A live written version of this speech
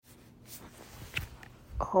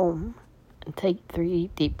home and take 3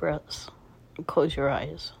 deep breaths. Close your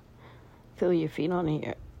eyes. Feel your feet on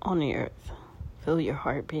the earth. Feel your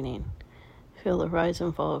heart beating. Feel the rise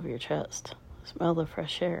and fall of your chest. Smell the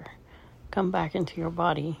fresh air. Come back into your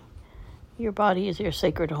body. Your body is your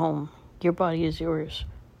sacred home. Your body is yours.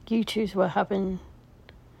 You choose what happens.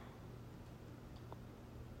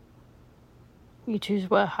 You choose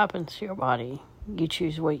what happens to your body. You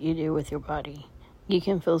choose what you do with your body. You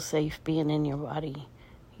can feel safe being in your body.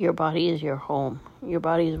 Your body is your home. Your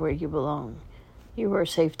body is where you belong. You are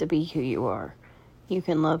safe to be who you are. You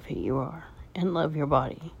can love who you are and love your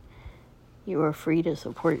body. You are free to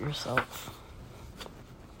support yourself.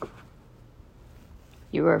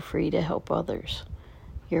 You are free to help others.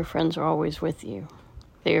 Your friends are always with you.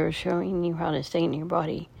 They are showing you how to stay in your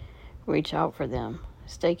body. Reach out for them.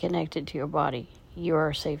 Stay connected to your body. You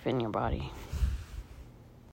are safe in your body.